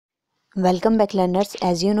Welcome back learners.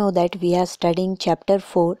 As you know that we are studying chapter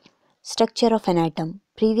 4, structure of an atom.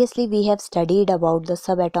 Previously we have studied about the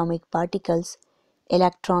subatomic particles,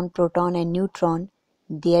 electron, proton and neutron,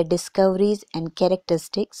 their discoveries and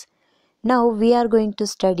characteristics. Now we are going to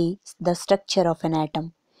study the structure of an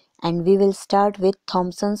atom, and we will start with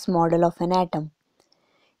Thomson's model of an atom.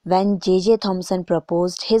 When J.J. Thomson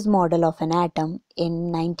proposed his model of an atom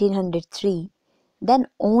in 1903, then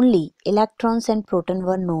only electrons and protons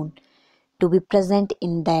were known to be present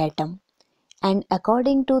in the atom. And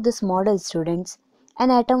according to this model, students, an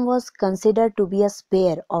atom was considered to be a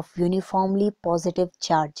sphere of uniformly positive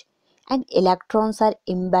charge, and electrons are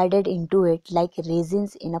embedded into it like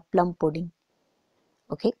raisins in a plum pudding.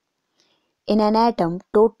 Okay? In an atom,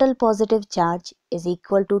 total positive charge is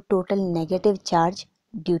equal to total negative charge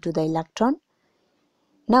due to the electron.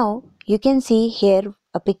 Now, you can see here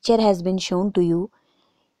a picture has been shown to you.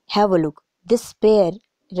 Have a look. This sphere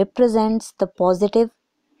represents the positive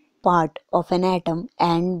part of an atom,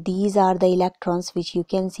 and these are the electrons which you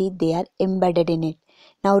can see they are embedded in it.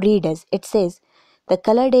 Now read us. It says the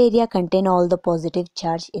colored area contain all the positive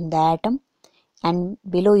charge in the atom, and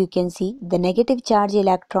below you can see the negative charge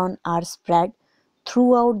electron are spread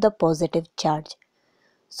throughout the positive charge.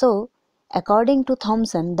 So according to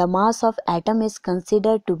Thomson, the mass of atom is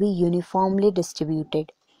considered to be uniformly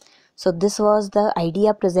distributed. So this was the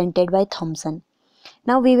idea presented by Thomson.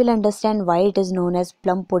 Now we will understand why it is known as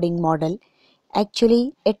plum pudding model.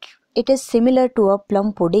 Actually, it is similar to a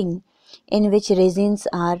plum pudding in which raisins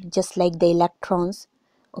are just like the electrons.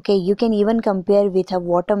 Okay, you can even compare with a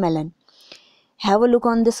watermelon. Have a look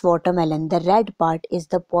on this watermelon. The red part is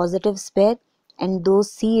the positive sphere, and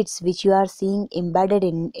those seeds which you are seeing embedded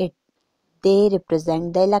in it, they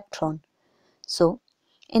represent the electron. So,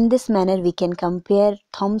 in this manner we can compare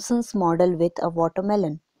Thomson's model with a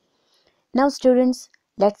watermelon. Now students,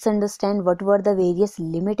 let's understand what were the various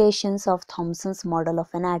limitations of Thomson's model of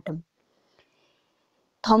an atom.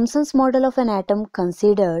 Thomson's model of an atom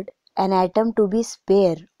considered an atom to be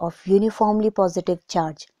sphere of uniformly positive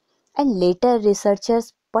charge, and later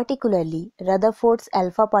researchers, particularly Rutherford's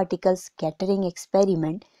alpha particle scattering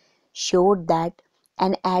experiment, showed that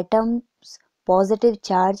an atom's positive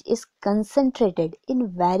charge is concentrated in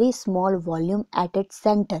very small volume at its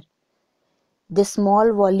center. This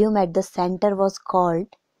small volume at the center was called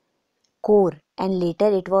core, and later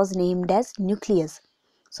it was named as nucleus.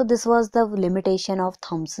 So this was the limitation of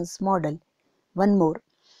Thomson's model. One more.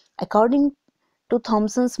 According to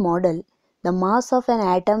Thomson's model, the mass of an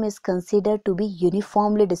atom is considered to be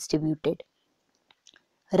uniformly distributed.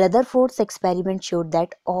 Rutherford's experiment showed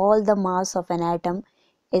that all the mass of an atom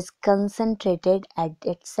is concentrated at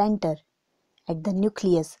its center, at the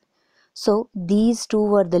nucleus. So these two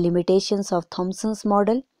were the limitations of Thomson's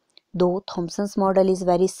model. Though Thomson's model is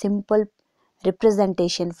very simple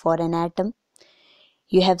representation for an atom.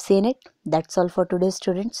 You have seen it. That's all for today,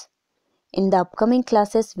 students. In the upcoming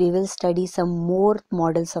classes, we will study some more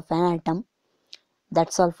models of an atom.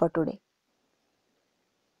 That's all for today.